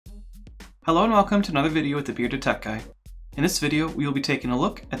Hello and welcome to another video with the Bearded Tech Guy. In this video, we will be taking a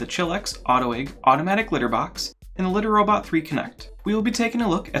look at the ChillX AutoEgg automatic litter box and the Litter Robot 3 Connect. We will be taking a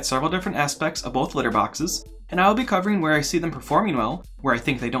look at several different aspects of both litter boxes, and I will be covering where I see them performing well, where I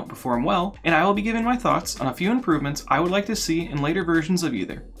think they don't perform well, and I will be giving my thoughts on a few improvements I would like to see in later versions of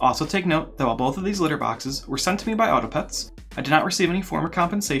either. Also take note that while both of these litter boxes were sent to me by Autopets, I did not receive any form of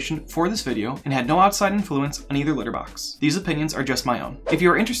compensation for this video and had no outside influence on either litter box. These opinions are just my own. If you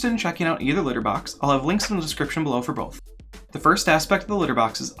are interested in checking out either litter box, I'll have links in the description below for both. The first aspect of the litter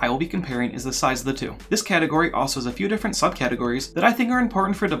boxes I will be comparing is the size of the two. This category also has a few different subcategories that I think are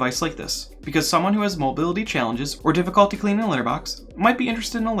important for a device like this, because someone who has mobility challenges or difficulty cleaning a litter box might be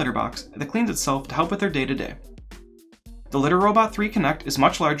interested in a litter box that cleans itself to help with their day-to-day. The Litter Robot 3 Connect is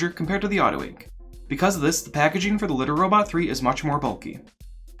much larger compared to the AutoEgg. Because of this, the packaging for the Litter Robot 3 is much more bulky.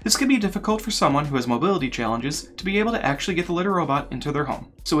 This can be difficult for someone who has mobility challenges to be able to actually get the litter robot into their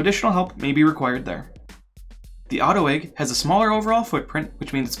home, so additional help may be required there. The AutoEgg has a smaller overall footprint,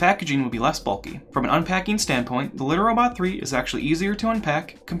 which means its packaging will be less bulky. From an unpacking standpoint, the Litter Robot 3 is actually easier to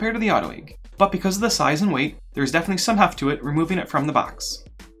unpack compared to the AutoEgg, but because of the size and weight, there is definitely some heft to it removing it from the box.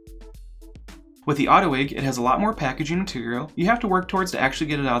 With the AutoEgg, it has a lot more packaging material you have to work towards to actually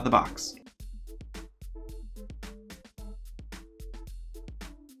get it out of the box.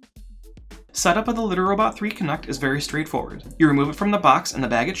 Setup of the Litter Robot 3 Connect is very straightforward. You remove it from the box and the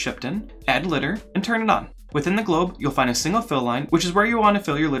bag it's shipped in, add litter, and turn it on. Within the globe, you'll find a single fill line, which is where you want to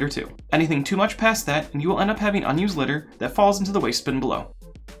fill your litter to. Anything too much past that, and you will end up having unused litter that falls into the waste bin below.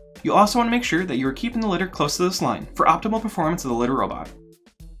 You'll also want to make sure that you are keeping the litter close to this line for optimal performance of the litter robot.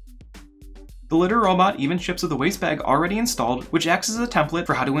 The litter robot even ships with a waste bag already installed, which acts as a template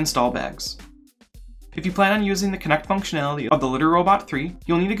for how to install bags. If you plan on using the Connect functionality of the Litter Robot 3,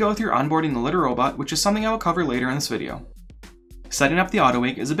 you'll need to go through onboarding the litter robot, which is something I will cover later in this video. Setting up the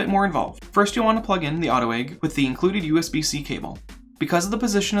AutoEgg is a bit more involved. First, you'll want to plug in the AutoEgg with the included USB-C cable. Because of the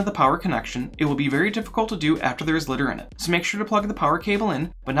position of the power connection, it will be very difficult to do after there is litter in it, so make sure to plug the power cable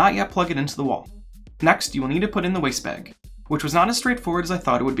in, but not yet plug it into the wall. Next, you will need to put in the waste bag, which was not as straightforward as I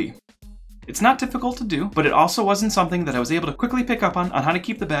thought it would be. It's not difficult to do, but it also wasn't something that I was able to quickly pick up on how to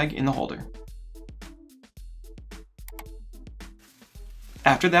keep the bag in the holder.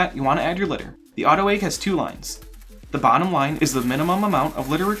 After that, you want to add your litter. The AutoEgg has two lines. The bottom line is the minimum amount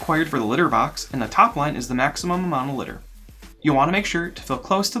of litter required for the litter box, and the top line is the maximum amount of litter. You'll want to make sure to fill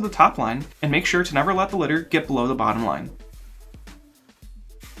close to the top line, and make sure to never let the litter get below the bottom line.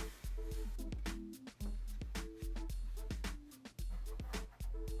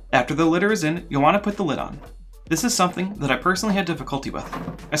 After the litter is in, you'll want to put the lid on. This is something that I personally had difficulty with.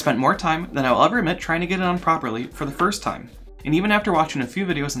 I spent more time than I will ever admit trying to get it on properly for the first time, and even after watching a few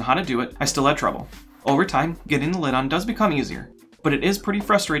videos on how to do it, I still had trouble. Over time, getting the lid on does become easier, but it is pretty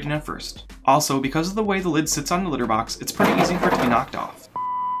frustrating at first. Also, because of the way the lid sits on the litter box, it's pretty easy for it to be knocked off.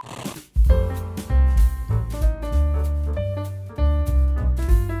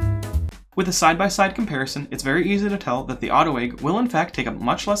 With a side-by-side comparison, it's very easy to tell that the AutoEgg will in fact take up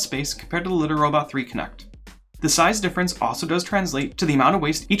much less space compared to the Litter Robot 3 Connect. The size difference also does translate to the amount of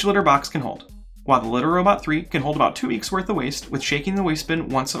waste each litter box can hold. While the Litter Robot 3 can hold about 2 weeks worth of waste with shaking the waste bin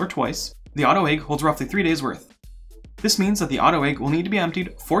once or twice, the AutoEgg holds roughly 3 days worth. This means that the AutoEgg will need to be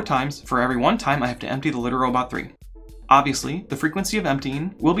emptied 4 times for every 1 time I have to empty the Litter Robot 3. Obviously, the frequency of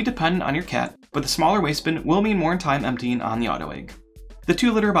emptying will be dependent on your cat, but the smaller waste bin will mean more time emptying on the AutoEgg. The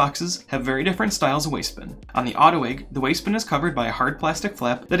two litter boxes have very different styles of waste bin. On the AutoEgg, the waste bin is covered by a hard plastic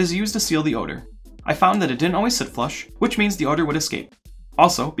flap that is used to seal the odor. I found that it didn't always sit flush, which means the odor would escape.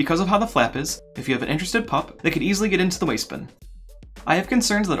 Also, because of how the flap is, if you have an interested pup, they could easily get into the waste bin. I have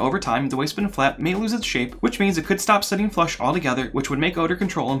concerns that over time, the waste bin flap may lose its shape, which means it could stop sitting flush altogether, which would make odor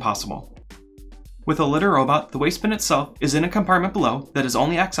control impossible. With a litter robot, the waste bin itself is in a compartment below that is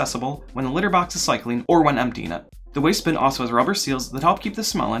only accessible when the litter box is cycling or when emptying it. The waste bin also has rubber seals that help keep the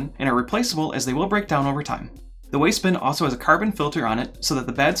smell in and are replaceable as they will break down over time. The waste bin also has a carbon filter on it so that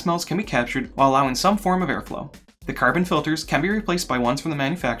the bad smells can be captured while allowing some form of airflow. The carbon filters can be replaced by ones from the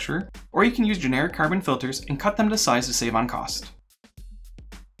manufacturer, or you can use generic carbon filters and cut them to size to save on cost.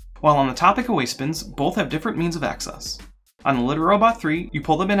 While on the topic of waste bins, both have different means of access. On the Litter Robot 3, you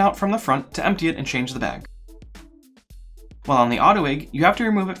pull the bin out from the front to empty it and change the bag. While on the AutoEgg, you have to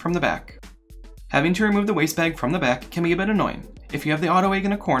remove it from the back. Having to remove the waste bag from the back can be a bit annoying if you have the AutoEgg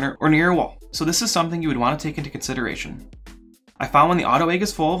in a corner or near a wall, so this is something you would want to take into consideration. I found when the AutoEgg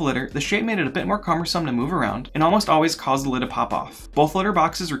is full of litter, the shape made it a bit more cumbersome to move around and almost always caused the lid to pop off. Both litter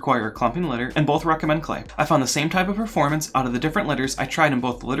boxes require a clumping litter and both recommend clay. I found the same type of performance out of the different litters I tried in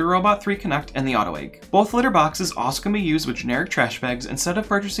both the Litter Robot 3 Connect and the AutoEgg. Both litter boxes also can be used with generic trash bags instead of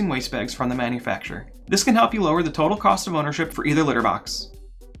purchasing waste bags from the manufacturer. This can help you lower the total cost of ownership for either litter box.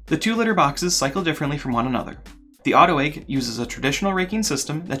 The two litter boxes cycle differently from one another. The AutoEgg uses a traditional raking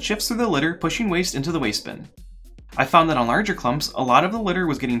system that shifts through the litter, pushing waste into the waste bin. I found that on larger clumps, a lot of the litter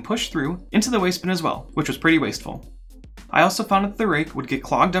was getting pushed through into the waste bin as well, which was pretty wasteful. I also found that the rake would get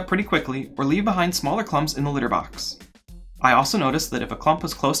clogged up pretty quickly or leave behind smaller clumps in the litter box. I also noticed that if a clump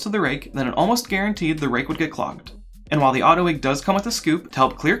was close to the rake, then it almost guaranteed the rake would get clogged. And while the AutoEgg does come with a scoop to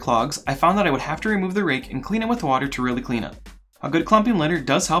help clear clogs, I found that I would have to remove the rake and clean it with water to really clean it. A good clumping litter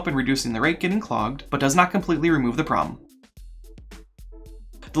does help in reducing the rake getting clogged, but does not completely remove the problem.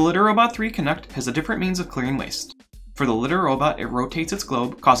 The Litter Robot 3 Connect has a different means of clearing waste. For the litter robot, it rotates its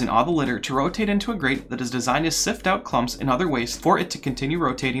globe, causing all the litter to rotate into a grate that is designed to sift out clumps and other waste for it to continue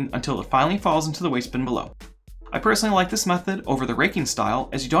rotating until it finally falls into the waste bin below. I personally like this method over the raking style,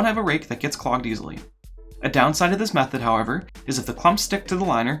 as you don't have a rake that gets clogged easily. A downside of this method, however, is if the clumps stick to the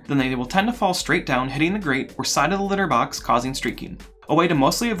liner, then they will tend to fall straight down, hitting the grate or side of the litter box, causing streaking. A way to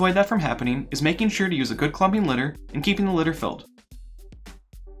mostly avoid that from happening is making sure to use a good clumping litter and keeping the litter filled.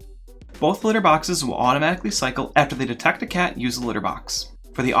 Both litter boxes will automatically cycle after they detect a cat use the litter box.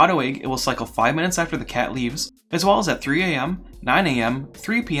 For the AutoEgg, it will cycle 5 minutes after the cat leaves, as well as at 3 AM, 9 AM,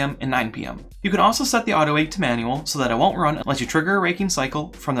 3 PM, and 9 PM. You can also set the AutoEgg to manual so that it won't run unless you trigger a raking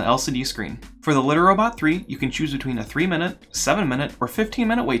cycle from the LCD screen. For the Litter Robot 3, you can choose between a 3-minute, 7-minute, or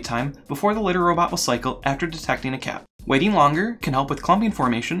 15-minute wait time before the litter robot will cycle after detecting a cat. Waiting longer can help with clumping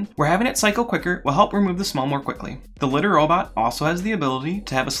formation, where having it cycle quicker will help remove the smell more quickly. The litter robot also has the ability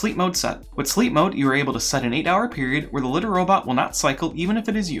to have a sleep mode set. With sleep mode, you are able to set an 8-hour period where the litter robot will not cycle even if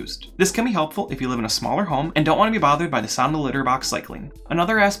it is used. This can be helpful if you live in a smaller home and don't want to be bothered by the sound of the litter box cycling.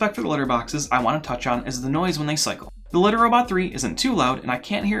 Another aspect for the litter boxes I want to touch on is the noise when they cycle. The Litter Robot 3 isn't too loud and I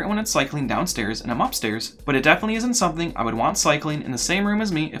can't hear it when it's cycling downstairs and I'm upstairs, but it definitely isn't something I would want cycling in the same room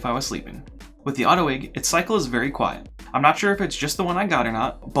as me if I was sleeping. With the AutoEgg, its cycle is very quiet. I'm not sure if it's just the one I got or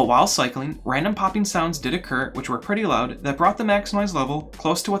not, but while cycling, random popping sounds did occur which were pretty loud that brought the max noise level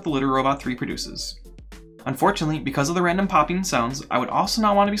close to what the Litter Robot 3 produces. Unfortunately, because of the random popping sounds, I would also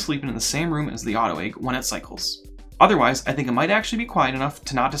not want to be sleeping in the same room as the AutoEgg when it cycles. Otherwise, I think it might actually be quiet enough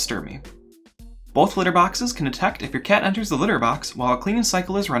to not disturb me. Both litter boxes can detect if your cat enters the litter box while a cleaning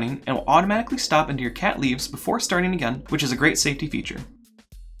cycle is running and will automatically stop until your cat leaves before starting again, which is a great safety feature.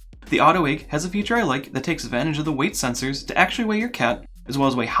 The AutoEgg has a feature I like that takes advantage of the weight sensors to actually weigh your cat, as well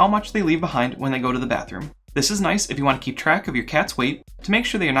as weigh how much they leave behind when they go to the bathroom. This is nice if you want to keep track of your cat's weight to make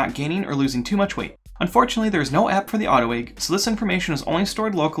sure they are not gaining or losing too much weight. Unfortunately, there is no app for the AutoEgg, so this information is only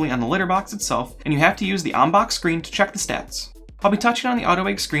stored locally on the litter box itself, and you have to use the on-box screen to check the stats. I'll be touching on the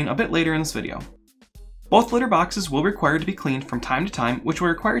AutoEgg screen a bit later in this video. Both litter boxes will require to be cleaned from time to time, which will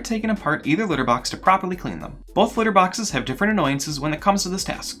require taking apart either litter box to properly clean them. Both litter boxes have different annoyances when it comes to this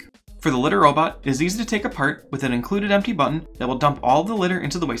task. For the litter robot, it is easy to take apart with an included empty button that will dump all of the litter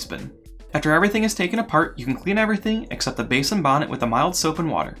into the waste bin. After everything is taken apart, you can clean everything except the base and bonnet with a mild soap and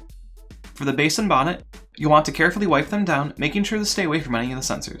water. For the base and bonnet, you'll want to carefully wipe them down, making sure to stay away from any of the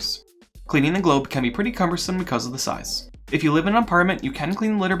sensors. Cleaning the globe can be pretty cumbersome because of the size. If you live in an apartment, you can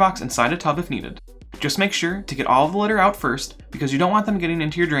clean the litter box inside a tub if needed. Just make sure to get all of the litter out first, because you don't want them getting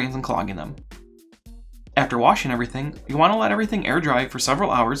into your drains and clogging them. After washing everything, you want to let everything air dry for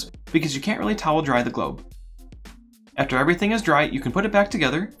several hours because you can't really towel dry the globe. After everything is dry, you can put it back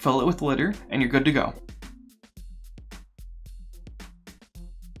together, fill it with litter, and you're good to go.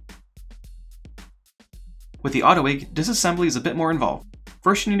 With the AutoEgg, disassembly is a bit more involved.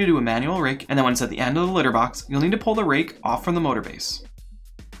 First you need to do a manual rake, and then when it's at the end of the litter box, you'll need to pull the rake off from the motor base.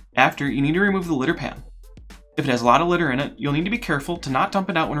 After, you need to remove the litter pan. If it has a lot of litter in it, you'll need to be careful to not dump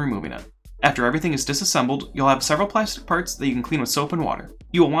it out when removing it. After everything is disassembled, you'll have several plastic parts that you can clean with soap and water.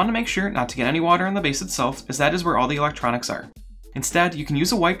 You will want to make sure not to get any water on the base itself, as that is where all the electronics are. Instead, you can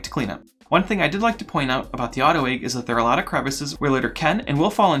use a wipe to clean it. One thing I did like to point out about the AutoEgg is that there are a lot of crevices where litter can and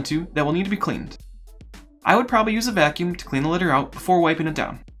will fall into that will need to be cleaned. I would probably use a vacuum to clean the litter out before wiping it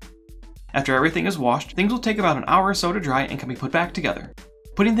down. After everything is washed, things will take about an hour or so to dry and can be put back together.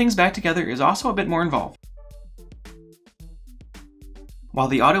 Putting things back together is also a bit more involved. While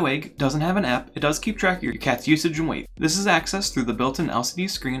the AutoEgg doesn't have an app, it does keep track of your cat's usage and weight. This is accessed through the built-in LCD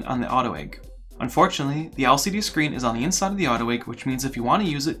screen on the AutoEgg. Unfortunately, the LCD screen is on the inside of the AutoEgg, which means if you want to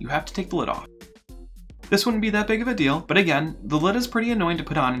use it, you have to take the lid off. This wouldn't be that big of a deal, but again, the lid is pretty annoying to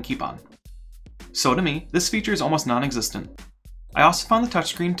put on and keep on. So to me, this feature is almost non-existent. I also found the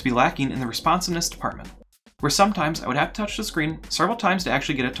touchscreen to be lacking in the responsiveness department, where sometimes I would have to touch the screen several times to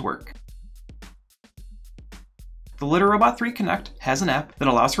actually get it to work. The Litter Robot 3 Connect has an app that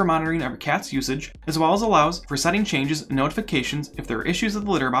allows for monitoring of your cat's usage, as well as allows for setting changes and notifications if there are issues with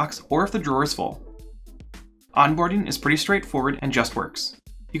the litter box or if the drawer is full. Onboarding is pretty straightforward and just works.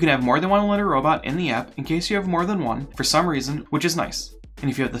 You can have more than one litter robot in the app in case you have more than one for some reason, which is nice. And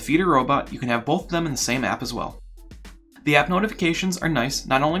if you have the feeder robot, you can have both of them in the same app as well. The app notifications are nice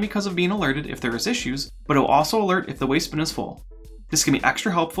not only because of being alerted if there is issues, but it will also alert if the waste bin is full. This can be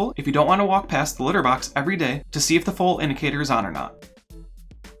extra helpful if you don't want to walk past the litter box every day to see if the full indicator is on or not.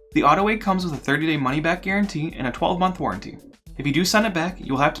 The AutoEgg comes with a 30-day money-back guarantee and a 12-month warranty. If you do send it back,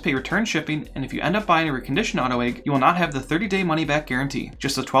 you will have to pay return shipping, and if you end up buying a reconditioned AutoEgg, you will not have the 30-day money-back guarantee,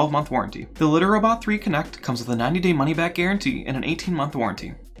 just a 12-month warranty. The Litter Robot 3 Connect comes with a 90-day money-back guarantee and an 18-month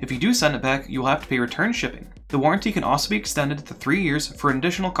warranty. If you do send it back, you will have to pay return shipping. The warranty can also be extended to 3 years for an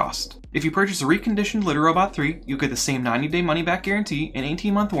additional cost. If you purchase a reconditioned Litter Robot 3, you get the same 90-day money-back guarantee and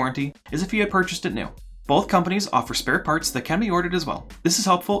 18-month warranty as if you had purchased it new. Both companies offer spare parts that can be ordered as well. This is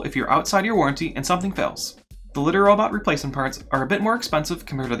helpful if you're outside your warranty and something fails. The Litter Robot replacement parts are a bit more expensive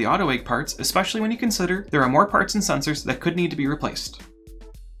compared to the AutoEgg parts, especially when you consider there are more parts and sensors that could need to be replaced.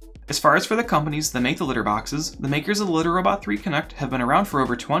 As far as for the companies that make the litter boxes, the makers of the Litter Robot 3 Connect have been around for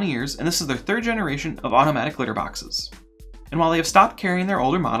over 20 years, and this is their third generation of automatic litter boxes. And while they have stopped carrying their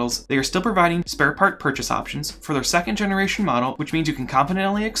older models, they are still providing spare part purchase options for their second generation model, which means you can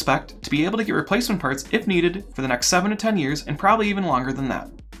confidently expect to be able to get replacement parts if needed for the next 7 to 10 years and probably even longer than that.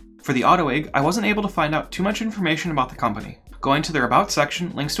 For the AutoEgg, I wasn't able to find out too much information about the company. Going to their About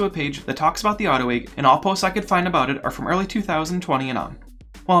section links to a page that talks about the AutoEgg, and all posts I could find about it are from early 2020 and on.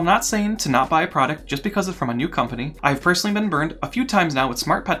 While I'm not saying to not buy a product just because it's from a new company, I have personally been burned a few times now with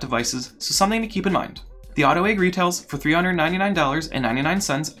smart pet devices, so something to keep in mind. The AutoEgg retails for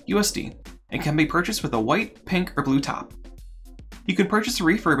 $399.99 USD and can be purchased with a white, pink, or blue top. You can purchase a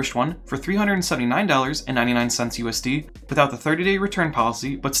refurbished one for $379.99 USD without the 30-day return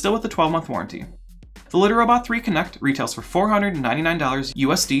policy, but still with the 12-month warranty. The Litter Robot 3 Connect retails for $499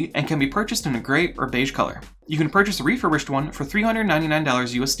 USD and can be purchased in a gray or beige color. You can purchase a refurbished one for $399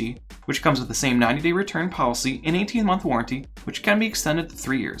 USD, which comes with the same 90-day return policy and 18-month warranty, which can be extended to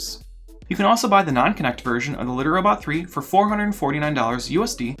 3 years. You can also buy the non-Connect version of the Litter Robot 3 for $449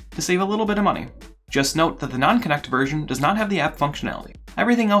 USD to save a little bit of money. Just note that the non-Connect version does not have the app functionality.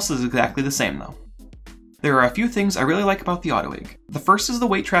 Everything else is exactly the same though. There are a few things I really like about the AutoEgg. The first is the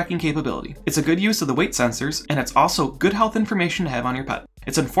weight tracking capability. It's a good use of the weight sensors, and it's also good health information to have on your pet.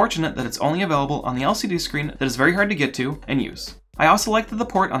 It's unfortunate that it's only available on the LCD screen that is very hard to get to and use. I also like that the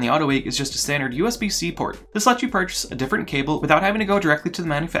port on the AutoEgg is just a standard USB-C port. This lets you purchase a different cable without having to go directly to the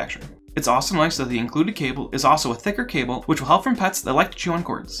manufacturer. It's also nice that the included cable is also a thicker cable, which will help from pets that like to chew on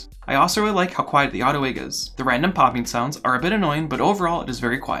cords. I also really like how quiet the AutoEgg is. The random popping sounds are a bit annoying, but overall it is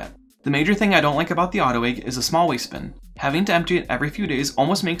very quiet. The major thing I don't like about the AutoEgg is a small waste bin. Having to empty it every few days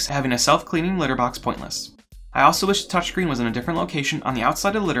almost makes having a self-cleaning litter box pointless. I also wish the touchscreen was in a different location on the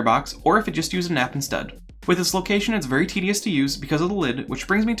outside of the litter box, or if it just used an app instead. With this location, it's very tedious to use because of the lid, which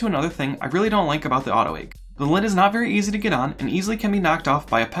brings me to another thing I really don't like about the AutoEgg. The lid is not very easy to get on and easily can be knocked off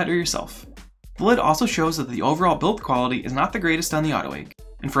by a pet or yourself. The lid also shows that the overall build quality is not the greatest on the AutoEgg,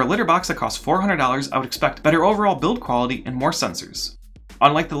 and for a litter box that costs $400, I would expect better overall build quality and more sensors.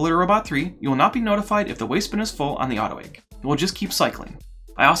 Unlike the Litter Robot 3, you will not be notified if the waste bin is full on the AutoEgg. It will just keep cycling.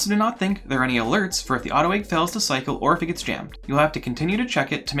 I also do not think there are any alerts for if the AutoEgg fails to cycle or if it gets jammed. You'll have to continue to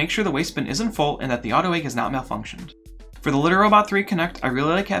check it to make sure the waste bin isn't full and that the AutoEgg has not malfunctioned. For the Litter Robot 3 Connect, I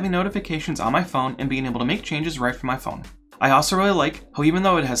really like having notifications on my phone and being able to make changes right from my phone. I also really like how even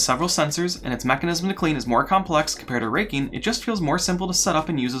though it has several sensors and its mechanism to clean is more complex compared to raking, it just feels more simple to set up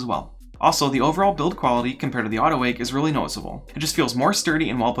and use as well. Also, the overall build quality compared to the AutoEgg is really noticeable. It just feels more sturdy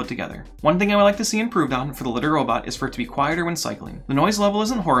and well put together. One thing I would like to see improved on for the Litter Robot is for it to be quieter when cycling. The noise level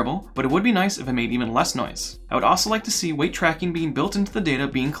isn't horrible, but it would be nice if it made even less noise. I would also like to see weight tracking being built into the data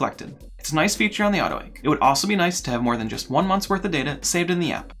being collected. It's a nice feature on the AutoEgg. It would also be nice to have more than just 1 month's worth of data saved in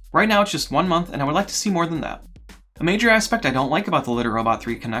the app. Right now it's just 1 month, and I would like to see more than that. A major aspect I don't like about the Litter Robot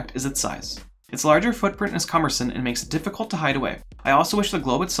 3 Connect is its size. Its larger footprint is cumbersome and makes it difficult to hide away. I also wish the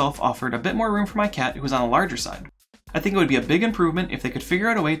globe itself offered a bit more room for my cat who is on the larger side. I think it would be a big improvement if they could figure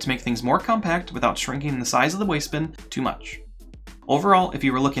out a way to make things more compact without shrinking the size of the waste bin too much. Overall, if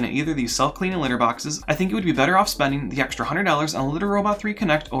you were looking at either of these self-cleaning litter boxes, I think you would be better off spending the extra $100 on the Litter Robot 3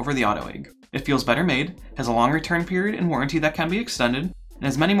 Connect over the AutoEgg. It feels better made, has a long return period and warranty that can be extended, and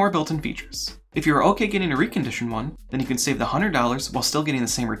has many more built-in features. If you're okay getting a reconditioned one, then you can save the $100 while still getting the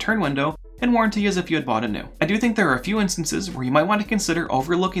same return window and warranty as if you had bought it new. I do think there are a few instances where you might want to consider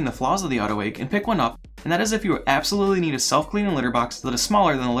overlooking the flaws of the AutoEgg and pick one up, and that is if you absolutely need a self-cleaning litter box that is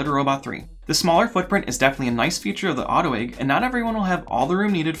smaller than the Litter Robot 3. The smaller footprint is definitely a nice feature of the AutoEgg, and not everyone will have all the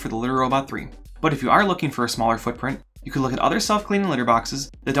room needed for the Litter Robot 3. But if you are looking for a smaller footprint, you could look at other self-cleaning litter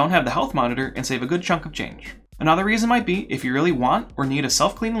boxes that don't have the health monitor and save a good chunk of change. Another reason might be if you really want or need a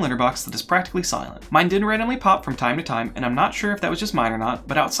self-cleaning litter box that is practically silent. Mine did randomly pop from time to time, and I'm not sure if that was just mine or not,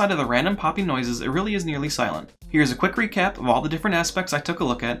 but outside of the random popping noises, it really is nearly silent. Here's a quick recap of all the different aspects I took a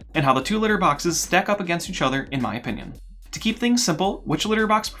look at, and how the two litter boxes stack up against each other in my opinion. To keep things simple, which litter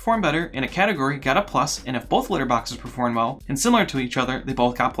box performed better in a category got a plus, and if both litter boxes performed well and similar to each other, they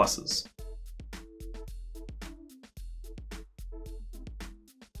both got pluses.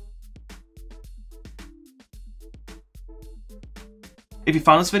 If you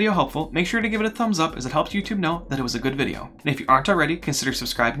found this video helpful, make sure to give it a thumbs up as it helps YouTube know that it was a good video. And if you aren't already, consider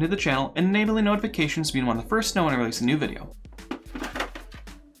subscribing to the channel and enabling notifications to be one of the first to know when I release a new video.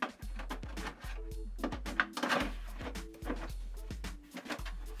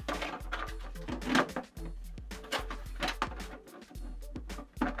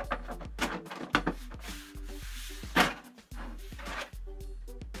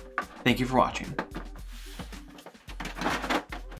 Thank you for watching.